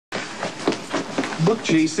Look,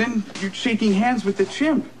 Jason, you're shaking hands with the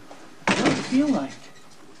chimp. What does it feel like?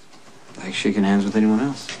 Like shaking hands with anyone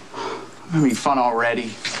else. I'm having fun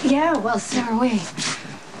already. Yeah, well, so are we.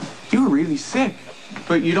 You were really sick,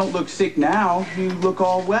 but you don't look sick now. You look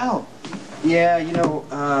all well. Yeah, you know,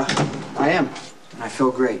 I am. I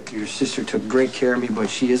feel great. Your sister took great care of me, but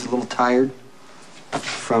she is a little tired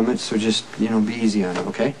from it, so just, you know, be easy on her,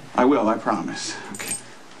 okay? I will, I promise. Okay.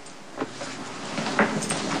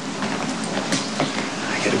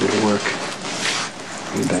 I got a bit of work.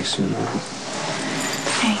 I'll be back soon, though.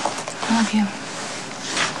 Hey, I love you.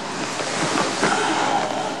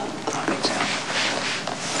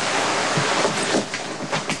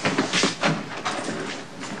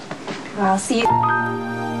 Well, I'll see you.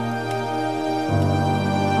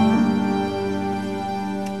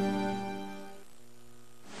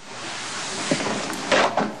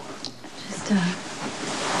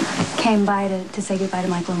 Came by to say goodbye to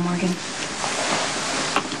Michael and Morgan.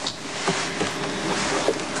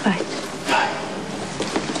 Bye.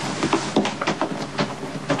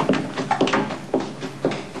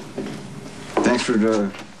 Thanks for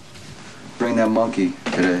bringing that monkey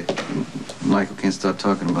today. Michael can't stop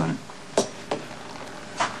talking about it.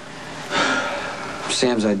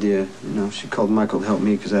 Sam's idea, you know, she called Michael to help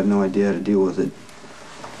me because I have no idea how to deal with it.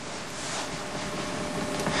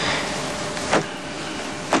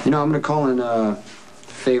 You know, I'm going to call in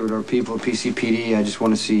favorite our people at PCPD. I just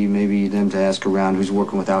want to see maybe them to ask around who's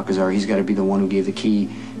working with Alcazar. He's got to be the one who gave the key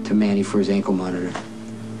to Manny for his ankle monitor.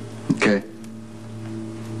 Okay.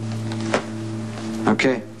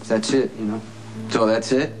 Okay, that's it, you know. So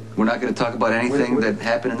that's it? We're not going to talk about anything that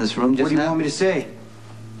happened in this room just now? What do you want me to say?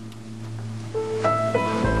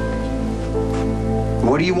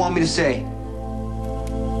 What do you want me to say?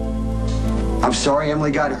 I'm sorry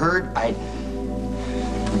Emily got hurt.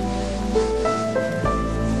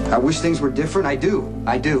 I wish things were different. I do.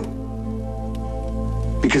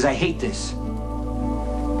 Because I hate this.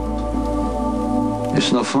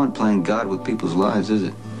 It's no fun playing God with people's lives, is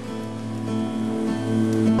it?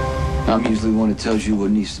 I'm usually the one who tells you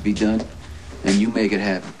what needs to be done, and you make it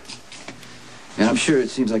happen. And I'm sure it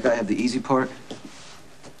seems like I have the easy part,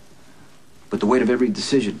 but the weight of every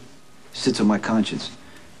decision sits on my conscience.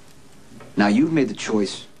 Now, you've made the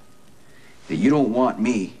choice that you don't want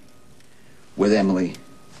me with Emily.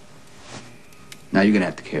 Now you're gonna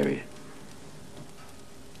have to carry it.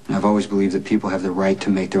 I've always believed that people have the right to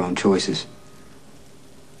make their own choices.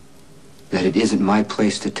 That it isn't my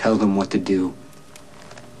place to tell them what to do.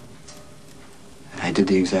 And I did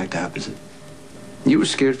the exact opposite. You were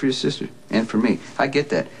scared for your sister and for me. I get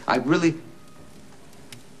that. I really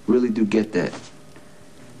do get that.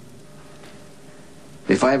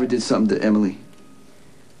 If I ever did something to Emily,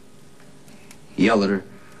 yell at her,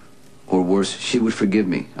 or worse, she would forgive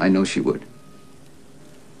me. I know she would.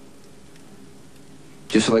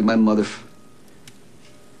 Just like my mother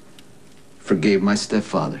forgave my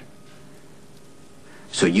stepfather.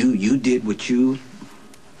 So you did what you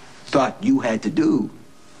thought you had to do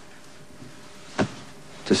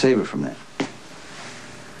to save her from that.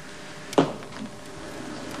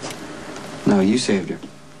 No, you saved her.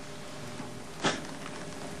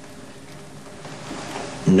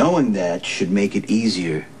 Knowing that should make it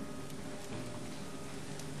easier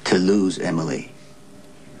to lose Emily.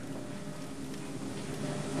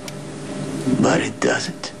 But it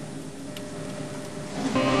doesn't.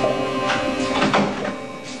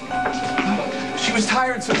 She was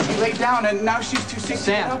tired, so she laid down, and now she's too sick to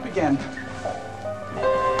get up again.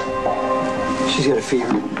 She's got a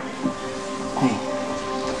fever. Hey,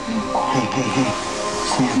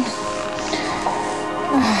 Sam.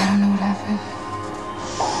 I don't know what happened.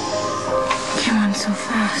 Came on so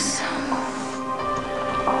fast.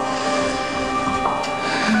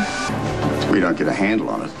 We don't get a handle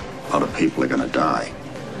on it, other people are going to die.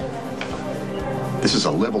 This is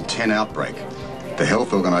a level 10 outbreak. The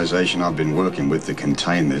health organization I've been working with to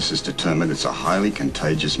contain this has determined it's a highly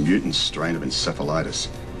contagious mutant strain of encephalitis,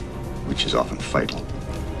 which is often fatal.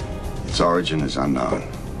 Its origin is unknown.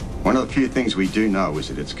 One of the few things we do know is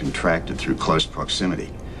that it's contracted through close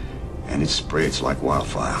proximity, and it spreads like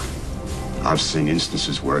wildfire. I've seen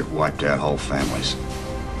instances where it wiped out whole families.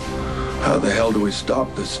 How the hell do we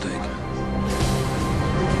stop this thing?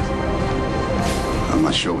 I'm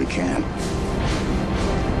not sure we can.